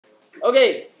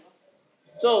Okay,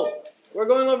 so we're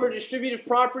going over distributive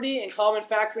property and common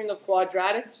factoring of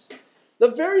quadratics. The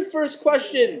very first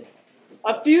question,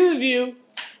 a few of you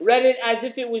read it as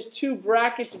if it was two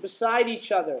brackets beside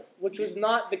each other, which was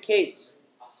not the case.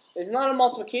 It's not a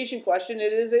multiplication question,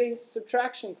 it is a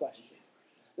subtraction question.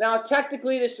 Now,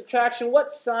 technically, the subtraction,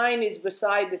 what sign is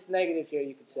beside this negative here,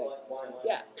 you could say?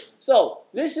 Yeah. So,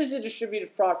 this is a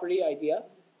distributive property idea.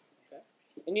 Okay.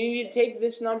 And you need to take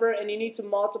this number and you need to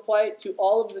multiply it to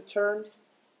all of the terms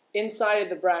inside of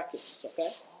the brackets.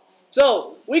 Okay.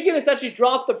 So, we can essentially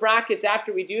drop the brackets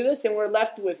after we do this, and we're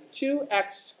left with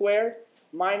 2x squared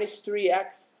minus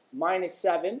 3x minus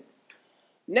 7.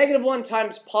 Negative 1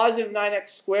 times positive 9x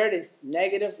squared is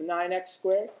negative 9x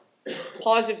squared.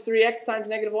 Positive 3x times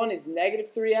negative 1 is negative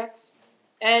 3x.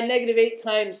 And negative 8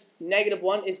 times negative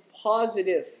 1 is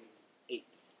positive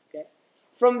 8. Okay?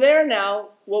 From there now,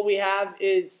 what we have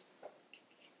is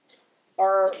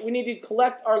we need to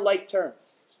collect our like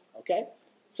terms. Okay?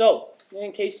 So,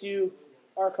 in case you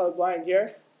are colorblind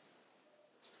here,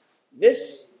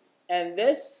 this and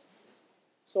this,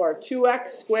 so our 2x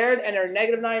squared and our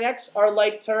negative 9x are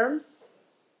like terms.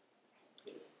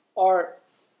 Our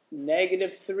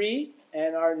negative 3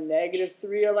 and our negative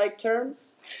 3 are like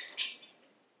terms.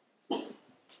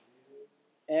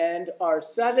 And our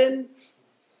 7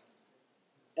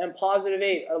 and positive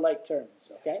 8 are like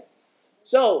terms. Okay?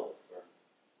 So,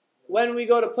 when we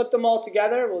go to put them all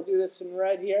together, we'll do this in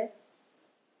red here.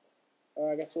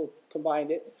 Or I guess we'll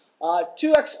combine it.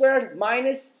 2x squared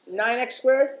minus 9x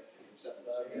squared.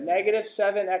 Negative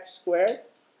 7x squared.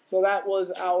 So that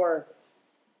was our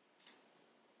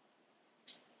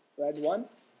red one.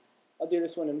 I'll do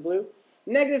this one in blue.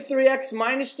 Negative 3x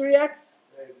minus 3x.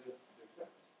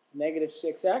 Negative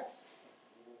 6x.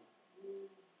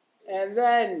 And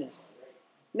then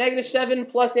negative 7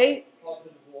 plus 8.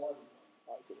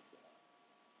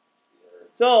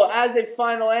 So as a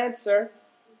final answer,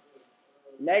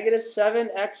 negative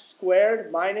 7x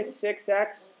squared minus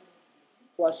 6x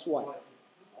plus 1.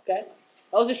 Okay?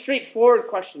 That was a straightforward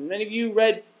question. Many of you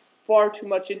read far too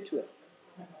much into it.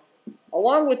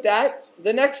 Along with that,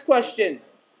 the next question,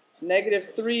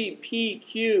 negative 3p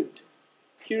cubed,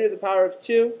 q to the power of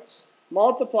 2,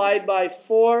 multiplied by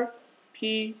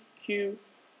 4p cubed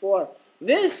 4.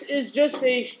 This is just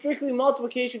a strictly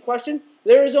multiplication question.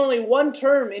 There is only one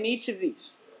term in each of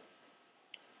these.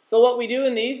 So what we do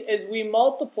in these is we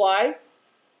multiply,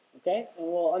 okay, and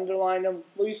we'll underline them.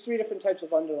 We'll use 3 different types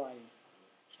of underlining.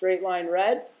 Straight line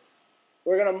red.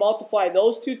 We're going to multiply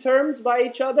those two terms by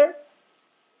each other.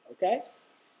 Okay?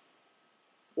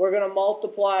 We're going to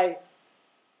multiply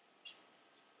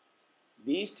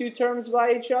these two terms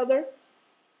by each other.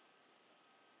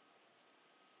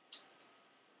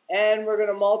 And we're going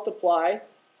to multiply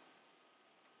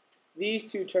these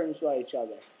two terms by each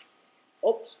other.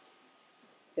 Oops.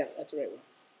 Yeah, that's the right one.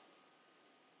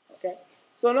 Okay?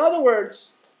 So in other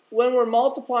words, when we're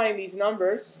multiplying these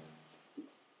numbers,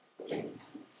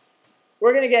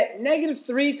 we're going to get negative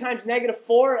 3 times negative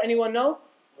 4. Anyone know?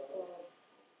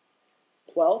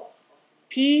 12.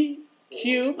 P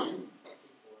cubed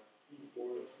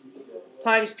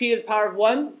times p to the power of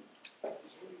 1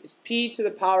 is p to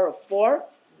the power of 4.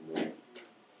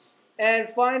 And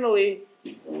finally,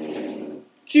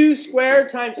 q squared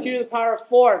times q to the power of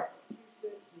 4.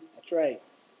 That's right.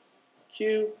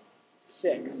 Q6.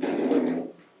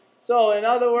 So, in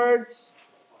other words,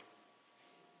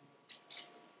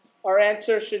 our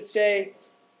answer should say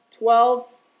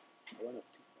 12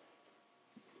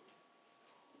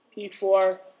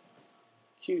 P4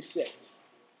 Q6.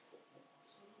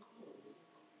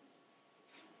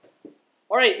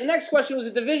 All right, the next question was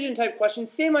a division type question.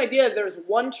 Same idea. There's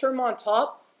one term on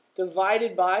top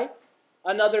divided by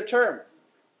another term.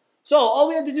 So all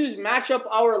we have to do is match up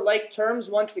our like terms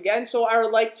once again. So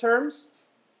our like terms,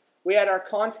 we had our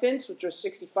constants, which are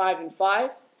 65 and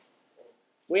 5.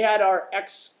 We had our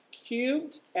x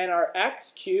cubed and our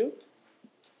x cubed.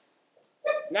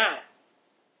 Now,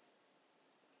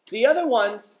 the other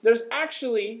ones, there's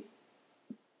actually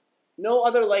no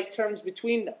other like terms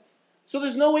between them. So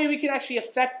there's no way we can actually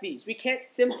affect these. We can't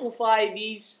simplify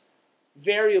these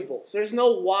variables. There's no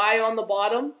y on the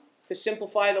bottom to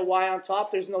simplify the y on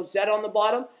top. There's no z on the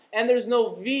bottom. And there's no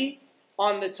v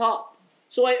on the top.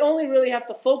 So I only really have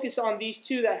to focus on these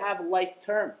two that have like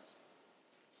terms.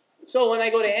 So when I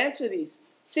go to answer these,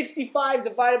 65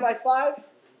 divided by 5,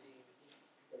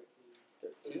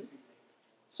 13.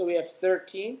 So we have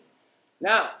 13.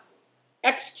 Now,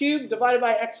 x cubed divided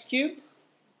by x cubed,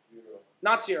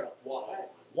 not 0.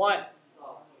 1.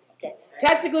 Okay.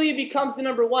 Technically, it becomes the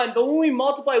number 1, but when we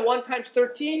multiply 1 times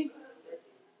 13,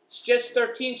 It's just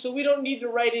 13, so we don't need to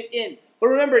write it in. But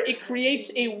remember, it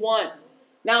creates a 1.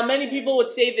 Now, many people would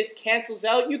say this cancels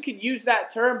out. You could use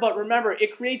that term, but remember,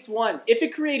 it creates 1. If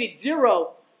it created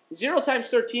 0, 0 times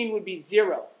 13 would be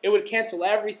 0. It would cancel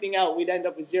everything out. We'd end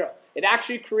up with 0. It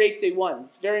actually creates a 1.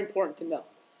 It's very important to know.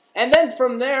 And then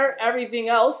from there, everything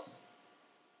else,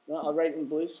 well, I'll write it in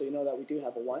blue so you know that we do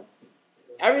have a 1.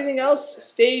 Everything else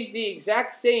stays the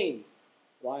exact same.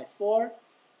 y4,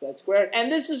 z squared.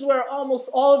 And this is where almost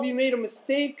all of you made a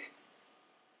mistake.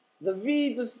 The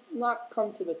v does not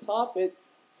come to the top. It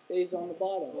stays on the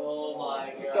bottom. Oh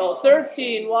my God. So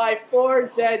 13y4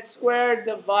 z squared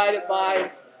divided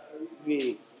by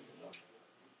v.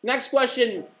 Next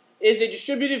question is a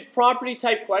distributive property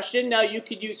type question. Now you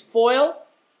could use FOIL,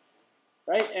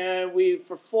 right? And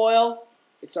for FOIL,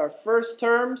 it's our first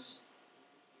terms,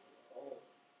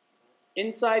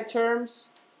 inside terms,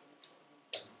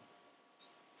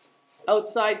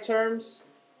 outside terms,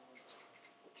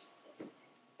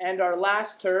 and our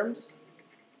last terms.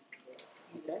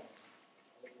 Okay?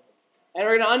 And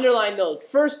we're going to underline those.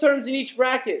 First terms in each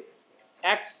bracket,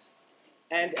 x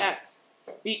and x.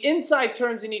 The inside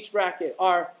terms in each bracket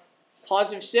are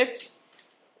positive 6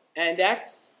 and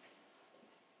x.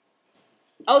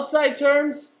 Outside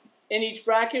terms in each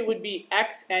bracket would be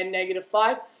x and negative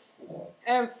 5.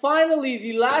 And finally,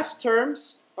 the last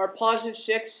terms are positive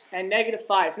 6 and negative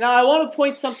 5. Now, I want to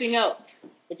point something out.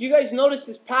 If you guys notice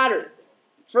this pattern,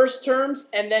 first terms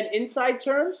and then inside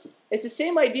terms, it's the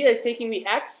same idea as taking the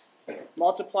x,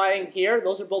 multiplying here.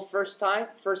 Those are both first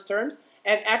terms,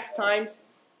 and x times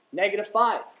negative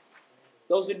 5.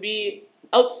 Those would be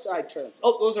outside terms.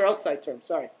 Oh, those are outside terms,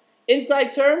 sorry.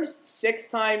 Inside terms, 6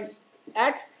 times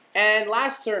x, and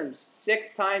last terms,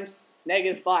 6 times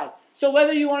negative 5. So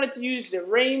whether you wanted to use the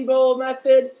rainbow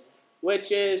method,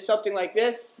 which is something like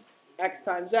this, x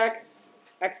times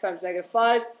negative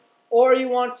 5, or you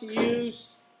want to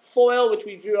use FOIL, which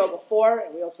we drew out before,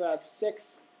 and we also have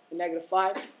 6 and negative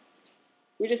 5.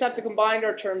 We just have to combine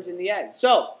our terms in the end.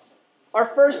 So our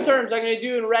first terms I'm going to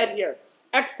do in red here.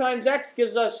 X times x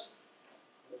gives us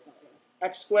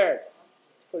x squared.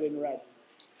 Let's put it in red.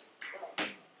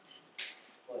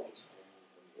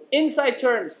 Inside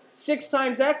terms, 6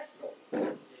 times x,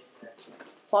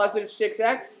 positive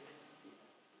 6x.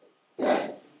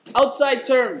 Outside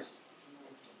terms,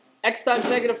 x times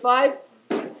negative 5.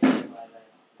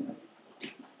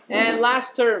 And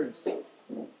last terms,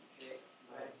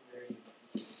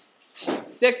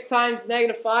 6 times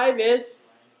negative 5 is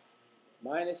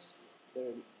minus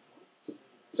 30.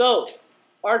 So,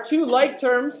 our two like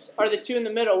terms are the two in the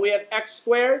middle. We have x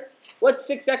squared. What's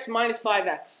 6x minus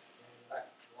 5x?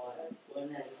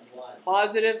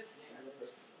 Positive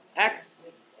x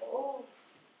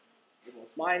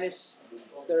minus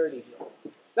 30.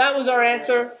 That was our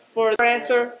answer for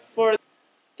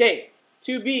okay,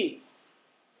 2b.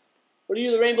 We're going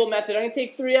to do the rainbow method. I'm going to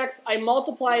take 3x. I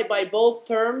multiply it by both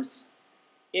terms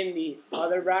in the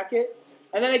other bracket.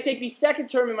 And then I take the second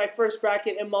term in my first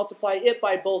bracket and multiply it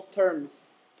by both terms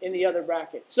in the other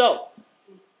bracket. So,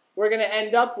 we're going to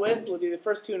end up with, we'll do the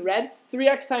first two in red,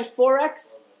 3x times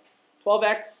 4x,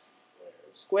 12x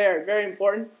squared. Very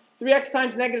important. 3x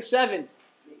times negative 7,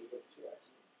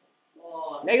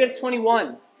 negative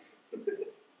 21.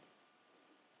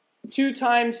 2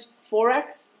 times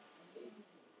 4x,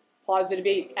 positive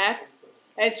 8x.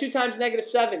 And 2 times negative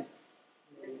 7,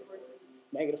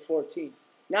 negative 14.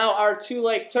 Now our two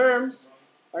like terms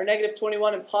are negative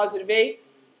 21 and positive 8.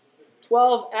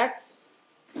 12x,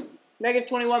 negative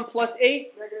 21 plus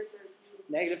 8,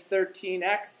 negative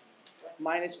 13x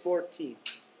minus 14.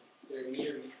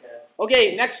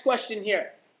 Okay, next question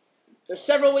here. There's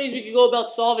several ways we could go about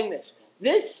solving this.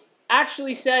 This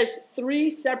actually says 3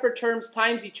 separate terms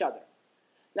times each other.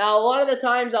 Now, a lot of the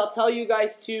times I'll tell you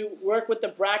guys to work with the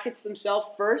brackets themselves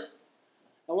first.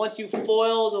 And once you've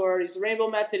FOILed or used the rainbow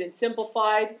method and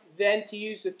simplified, then to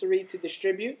use the 3 to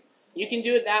distribute. You can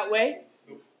do it that way.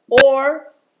 Or,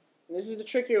 and this is the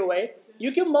trickier way,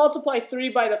 you can multiply 3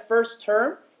 by the first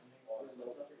term.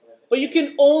 But you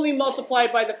can only multiply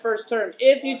by the first term.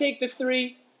 If you take the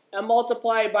 3 and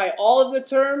multiply by all of the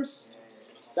terms,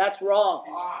 that's wrong.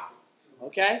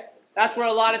 Okay? That's where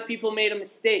a lot of people made a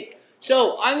mistake.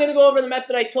 So, I'm going to go over the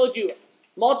method I told you.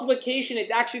 Multiplication, it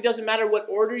actually doesn't matter what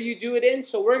order you do it in.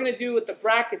 So, we're going to do it with the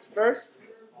brackets first.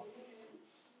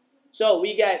 So,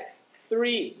 we get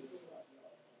 3.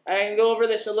 And I can go over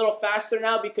this a little faster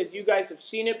now because you guys have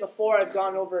seen it before. I've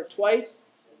gone over it twice.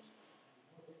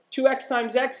 2x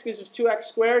times x gives us 2x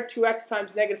squared. 2x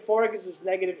times negative 4 gives us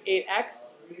negative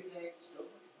 8x.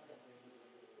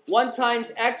 1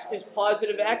 times x is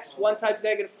positive x. 1 times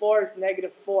negative 4 is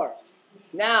negative 4.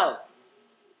 Now,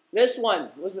 this one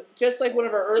was just like one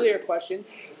of our earlier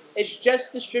questions. It's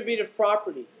just distributive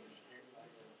property.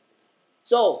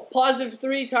 So, positive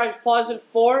 3 times positive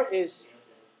 4 is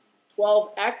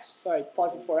 12x. Sorry,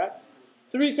 positive 4x.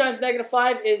 3 times negative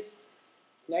 5 is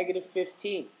negative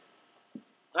 15.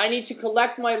 I need to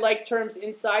collect my like terms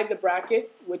inside the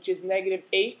bracket, which is negative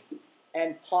 8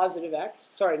 and positive x.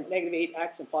 Sorry, negative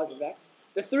 8x and positive x.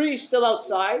 The 3 is still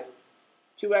outside.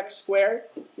 2x squared.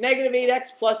 Negative 8x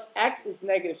plus x is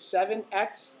negative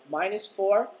 7x minus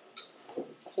 4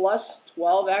 plus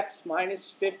 12x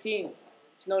minus 15.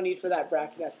 There's no need for that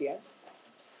bracket at the end.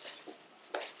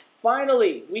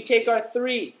 Finally, we take our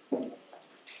 3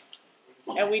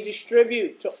 and we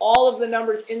distribute to all of the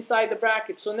numbers inside the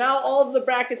bracket. So now all of the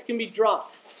brackets can be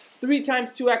dropped. 3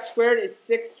 times 2x squared is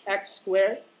 6x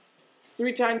squared.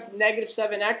 3 times negative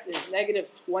 7x is negative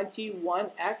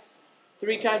 21x.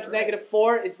 3 times negative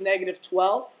 4 is negative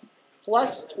 12,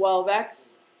 plus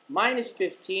 12x, minus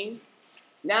 15.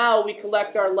 Now we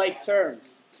collect our like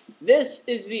terms. This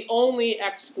is the only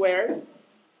x squared.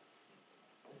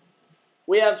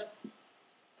 We have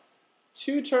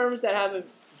 2 terms that have a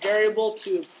variable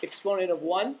to exponent of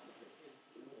 1.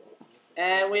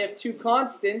 And we have 2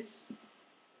 constants,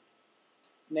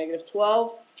 negative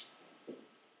 12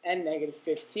 and negative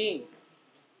 15.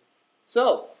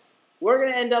 So, we're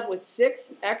going to end up with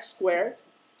 6x squared.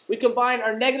 We combine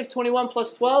our negative 21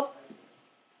 plus 12.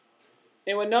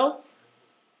 Anyone know?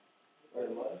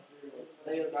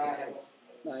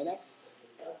 9x.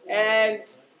 And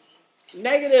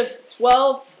negative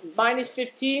 12 minus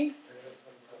 15,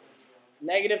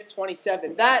 negative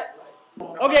 27.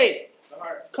 Okay,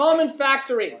 common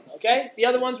factoring, okay? The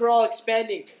other ones were all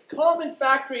expanding. Common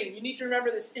factoring, you need to remember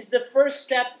this, is the first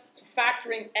step to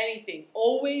factoring anything.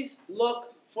 Always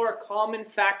look for a common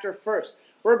factor first.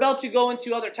 We're about to go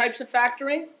into other types of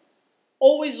factoring.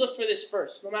 Always look for this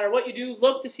first. No matter what you do,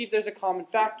 look to see if there's a common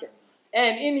factor.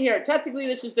 And in here, technically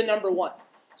this is the number 1.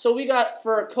 So we got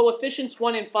for coefficients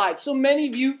 1 and 5. So many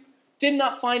of you did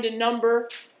not find a number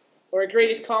or a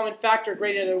greatest common factor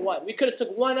greater than 1. We could have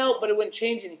took 1 out, but it wouldn't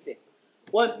change anything.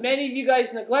 What many of you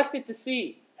guys neglected to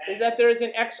see is that there is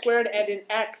an x squared and an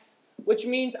x, which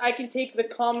means I can take the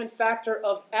common factor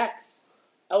of x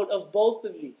out of both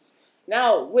of these.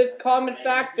 Now, with common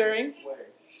factoring,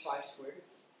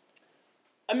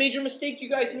 a major mistake you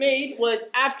guys made was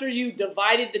after you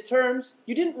divided the terms,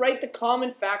 you didn't write the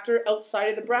common factor outside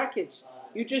of the brackets.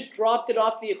 You just dropped it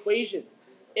off the equation.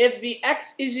 If the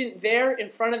x isn't there in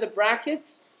front of the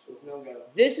brackets,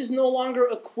 this is no longer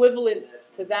equivalent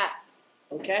to that.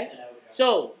 Okay?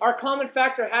 So, our common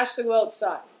factor has to go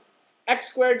outside. X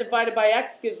squared divided by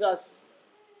x gives us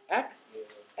x.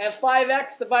 And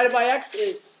 5x divided by x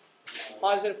is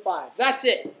positive 5. That's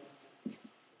it.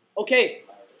 Okay.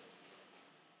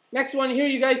 Next one here,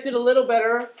 you guys did a little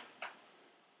better.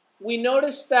 We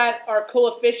noticed that our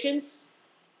coefficients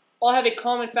all have a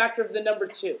common factor of the number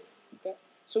 2. Okay?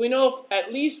 So we know if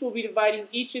at least we'll be dividing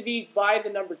each of these by the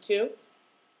number 2.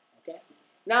 Okay?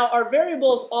 Now our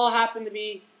variables all happen to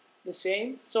be the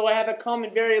same. So I have a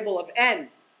common variable of n.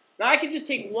 Now I can just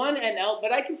take one n out,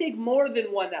 but I can take more than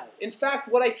one out. In fact,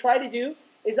 what I try to do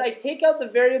is I take out the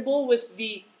variable with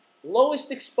the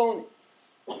lowest exponent.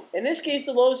 In this case,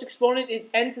 the lowest exponent is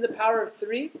n to the power of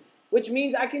 3, which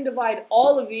means I can divide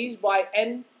all of these by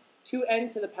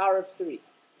 2n to the power of 3.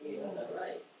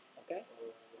 Okay?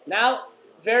 Now,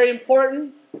 very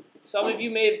important, some of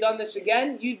you may have done this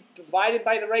again, you divided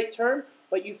by the right term,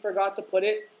 but you forgot to put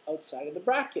it outside of the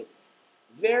brackets.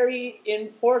 Very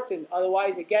important,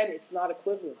 otherwise, again, it's not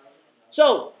equivalent.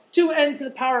 So, 2n to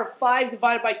the power of 5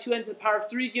 divided by 2n to the power of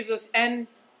 3 gives us n.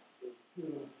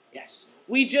 Yes.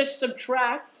 We just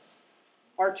subtract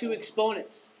our 2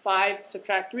 exponents. 5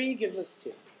 subtract 3 gives us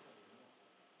 2.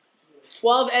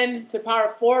 12n to the power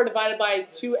of 4 divided by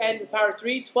 2n to the power of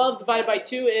 3. 12 divided by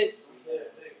 2 is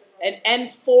an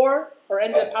n4, or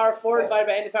n to the power of 4 divided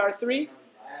by n to the power of 3.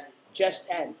 Just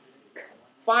n.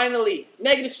 Finally,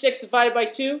 negative 6 divided by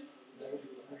 2.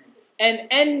 And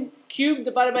n cubed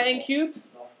divided by n cubed?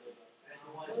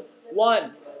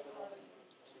 1.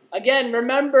 Again,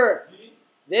 remember,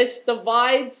 this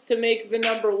divides to make the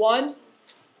number 1.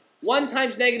 1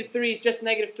 times negative 3 is just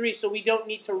negative 3, so we don't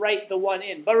need to write the 1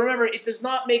 in. But remember, it does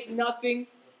not make nothing.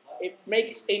 It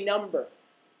makes a number.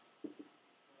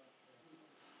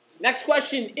 Next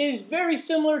question is very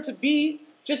similar to B,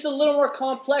 just a little more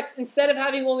complex. Instead of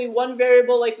having only one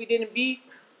variable like we did in B,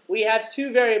 we have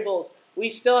 2 variables. We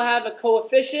still have a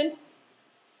coefficient,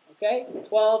 okay,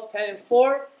 12, 10, and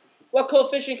 4. What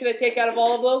coefficient can I take out of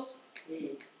all of those?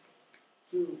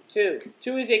 2.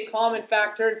 2 is a common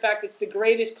factor. In fact, it's the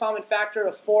greatest common factor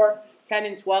of 4, 10,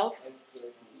 and 12.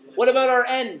 What about our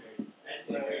n?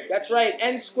 That's right.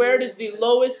 N squared is the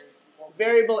lowest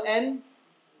variable n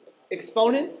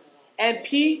exponent. And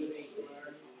p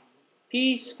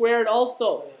squared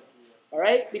also. All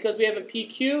right? Because we have a p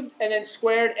cubed and then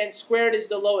squared, and squared is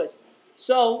the lowest.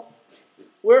 So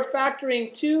we're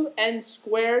factoring 2n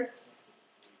squared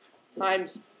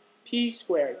times p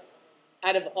squared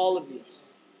out of all of these.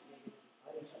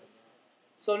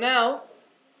 So now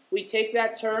we take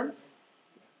that term.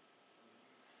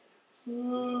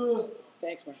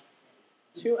 Thanks, man.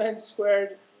 2n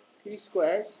squared p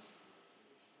squared.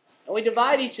 And we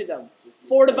divide each of them.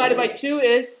 4 divided by 2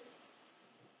 is?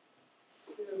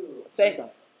 Thank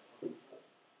God.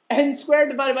 N squared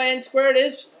divided by n squared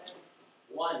is?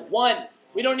 1.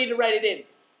 We don't need to write it in.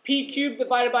 P cubed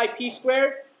divided by p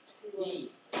squared? P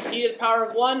to the power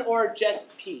of 1 or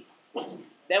just p.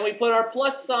 Then we put our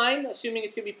plus sign, assuming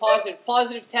it's going to be positive.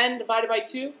 Positive 10 divided by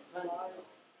 2?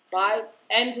 5.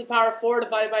 N to the power of 4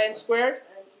 divided by n squared?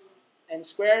 N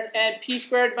squared. And p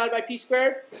squared divided by p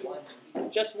squared?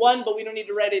 Just 1, but we don't need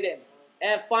to write it in.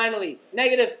 And finally,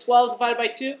 negative 12 divided by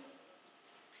 2?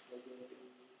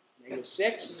 Negative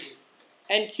 6.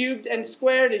 N cubed, n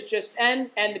squared is just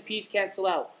n, and the p's cancel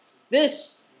out.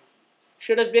 This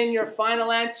should have been your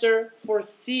final answer for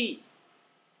C.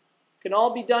 Can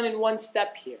all be done in one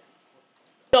step here.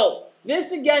 So,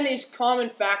 this again is common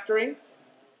factoring.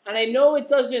 And I know it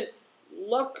doesn't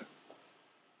look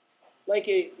like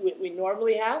we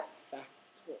normally have.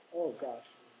 Oh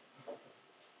gosh.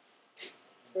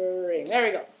 There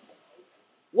we go.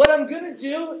 What I'm going to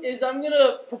do is I'm going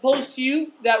to propose to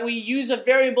you that we use a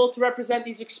variable to represent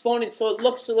these exponents so it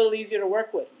looks a little easier to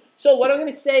work with. So what I'm going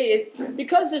to say is,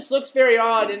 because this looks very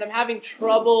odd and I'm having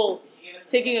trouble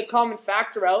taking a common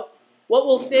factor out, what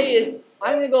we'll say is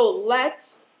I'm going to go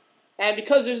let, and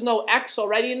because there's no x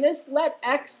already in this, let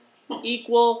x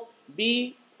equal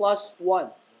b plus 1.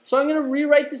 So I'm going to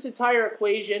rewrite this entire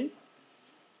equation,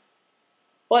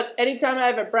 but anytime I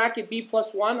have a bracket b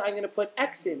plus 1, I'm going to put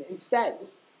x in instead.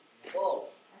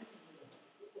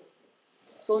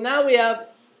 So now we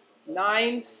have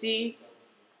 9cx.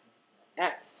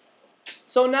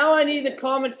 So now I need the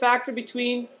common factor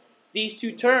between these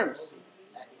two terms.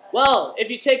 Well, if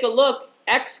you take a look,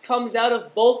 x comes out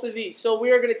of both of these. So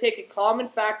we are going to take a common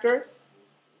factor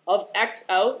of x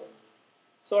out.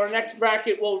 So our next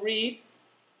bracket will read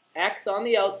x on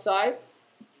the outside.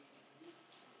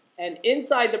 And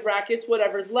inside the brackets,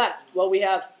 whatever's left. Well, we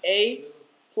have a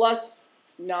plus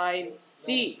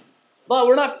 9c. But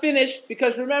we're not finished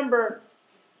because remember,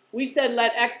 we said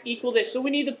let x equal this. So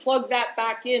we need to plug that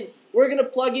back in. We're going to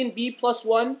plug in b plus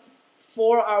 1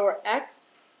 for our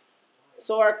x.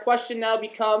 So our question now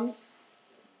becomes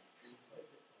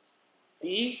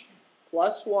b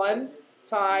plus 1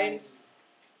 times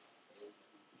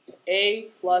a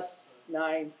plus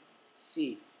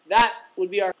 9c. That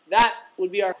would be our.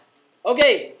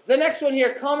 Okay, the next one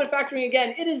here, common factoring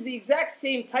again. It is the exact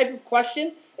same type of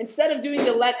question. Instead of doing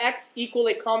the let x equal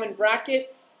a common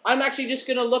bracket, I'm actually just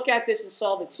going to look at this and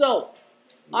solve it. So,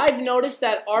 I've noticed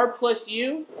that r plus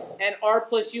u and r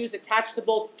plus u is attached to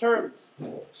both terms.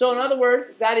 So in other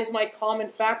words, that is my common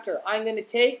factor. I'm going to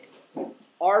take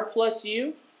r plus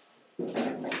u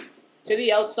to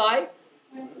the outside.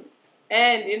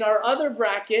 And in our other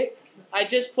bracket, I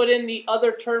just put in the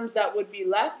other terms that would be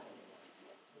left.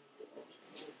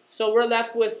 So we're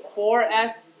left with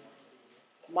 4s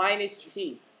minus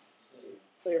t.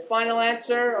 So your final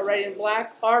answer, I'll write in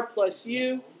black, r plus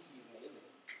u,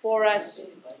 4s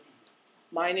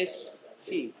minus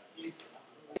t.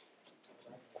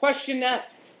 Question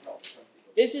F.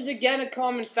 This is again a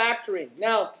common factoring.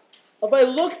 Now, if I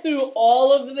look through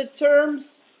all of the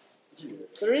terms,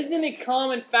 there isn't a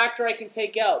common factor I can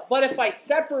take out. But if I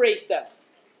separate them,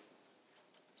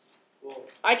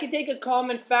 I can take a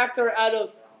common factor out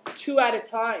of 2 at a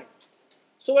time.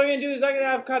 So what I'm going to do is I'm going to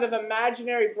have kind of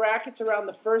imaginary brackets around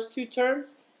the first 2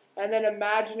 terms, and then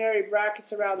imaginary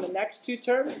brackets around the next 2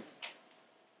 terms.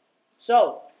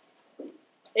 So,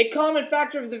 a common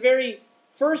factor of the very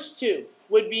first 2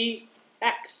 would be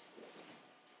x.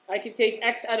 I can take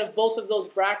x out of both of those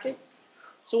brackets.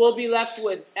 So we'll be left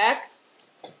with x.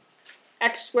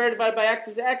 X squared divided by x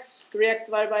is x. 3x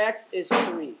divided by x is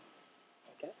 3.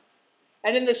 Okay.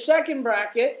 And in the second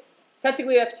bracket,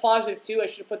 technically that's positive 2. I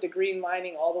should have put the green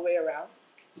lining all the way around.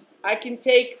 I can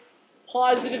take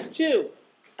positive 2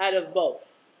 out of both.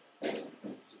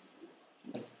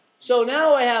 So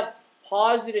now I have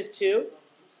positive 2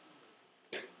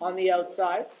 on the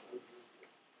outside.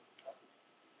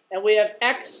 And we have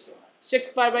x 6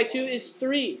 divided by 2 is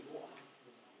 3.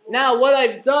 Now, what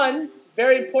I've done,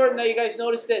 very important that you guys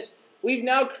notice this, we've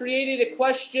now created a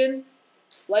question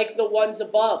like the ones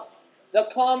above. The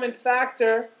common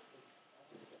factor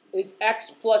is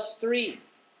x plus 3.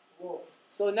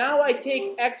 So now I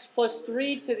take x plus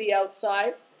 3 to the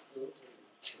outside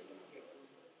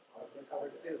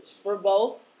for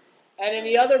both. And in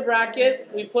the other bracket,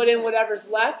 we put in whatever's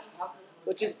left,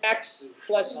 which is x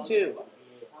plus 2.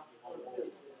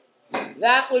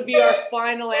 That would be our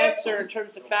final answer in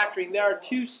terms of factoring. There are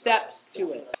 2 steps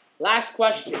to it. Last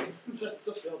question.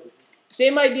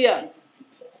 Same idea.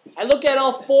 I look at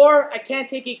all 4. I can't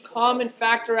take a common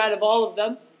factor out of all of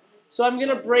them. So I'm going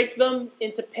to break them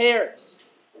into pairs.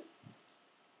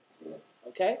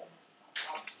 Okay?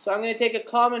 So I'm going to take a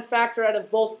common factor out of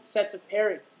both sets of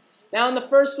pairings. Now in the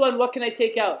first one, what can I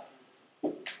take out?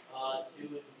 2 and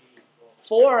v.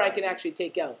 4 I can actually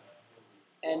take out.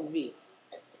 And v.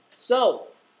 So,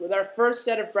 with our first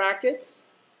set of brackets,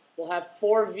 we'll have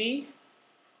 4v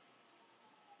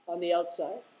on the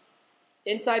outside.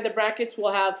 Inside the brackets,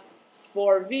 we'll have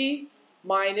 4v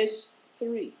minus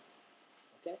 3.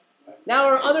 Okay? Now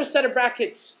our other set of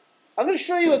brackets. I'm going to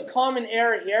show you a common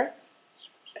error here.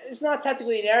 It's not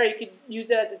technically an error. You could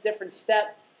use it as a different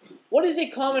step. What is a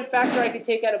common factor I can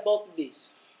take out of both of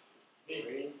these?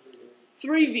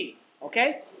 3v.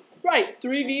 Okay? Right.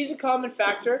 3v is a common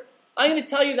factor. I'm going to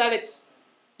tell you that it's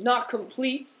not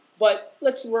complete, but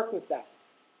let's work with that.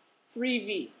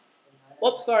 3v.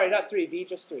 Oops, sorry, not 3v,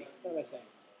 just 3. What am I saying?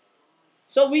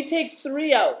 So we take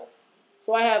 3 out.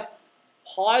 So I have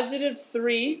positive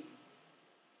 3.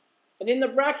 And in the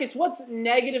brackets, what's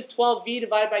negative 12v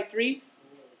divided by 3?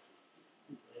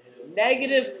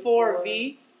 Negative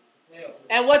 4v.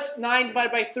 And what's 9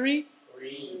 divided by 3?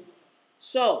 3.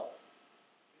 So,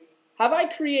 have I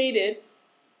created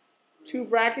 2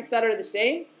 brackets that are the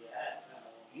same?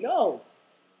 No.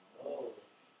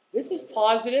 This is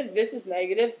positive, this is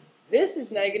negative, this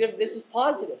is negative, this is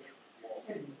positive.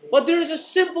 But there's a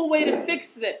simple way to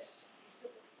fix this.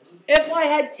 If I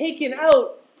had taken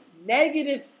out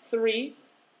negative 3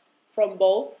 from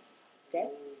both, okay?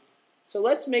 So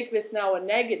let's make this now a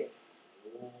negative.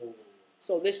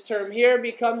 So this term here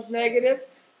becomes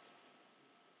negative.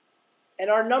 And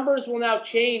our numbers will now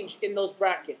change in those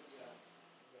brackets.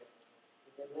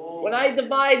 When I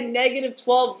divide negative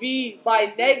 12v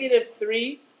by negative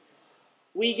 3,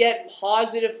 we get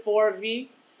positive 4v.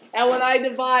 And when I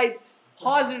divide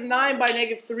positive 9 by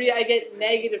negative 3, I get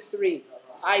negative 3.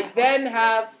 I then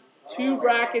have 2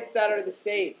 brackets that are the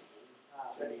same.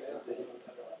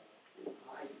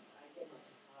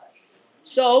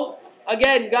 So,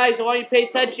 again, guys, I want you to pay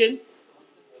attention.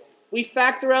 We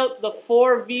factor out the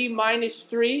 4v minus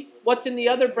 3. What's in the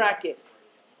other bracket?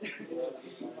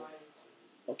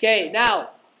 Okay, now,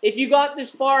 if you got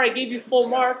this far, I gave you full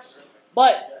marks.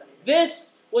 But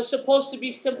this was supposed to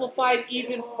be simplified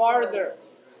even farther.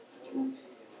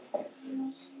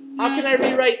 How can I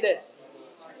rewrite this?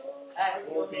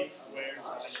 4b squared.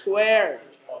 Squared.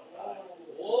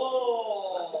 Whoa!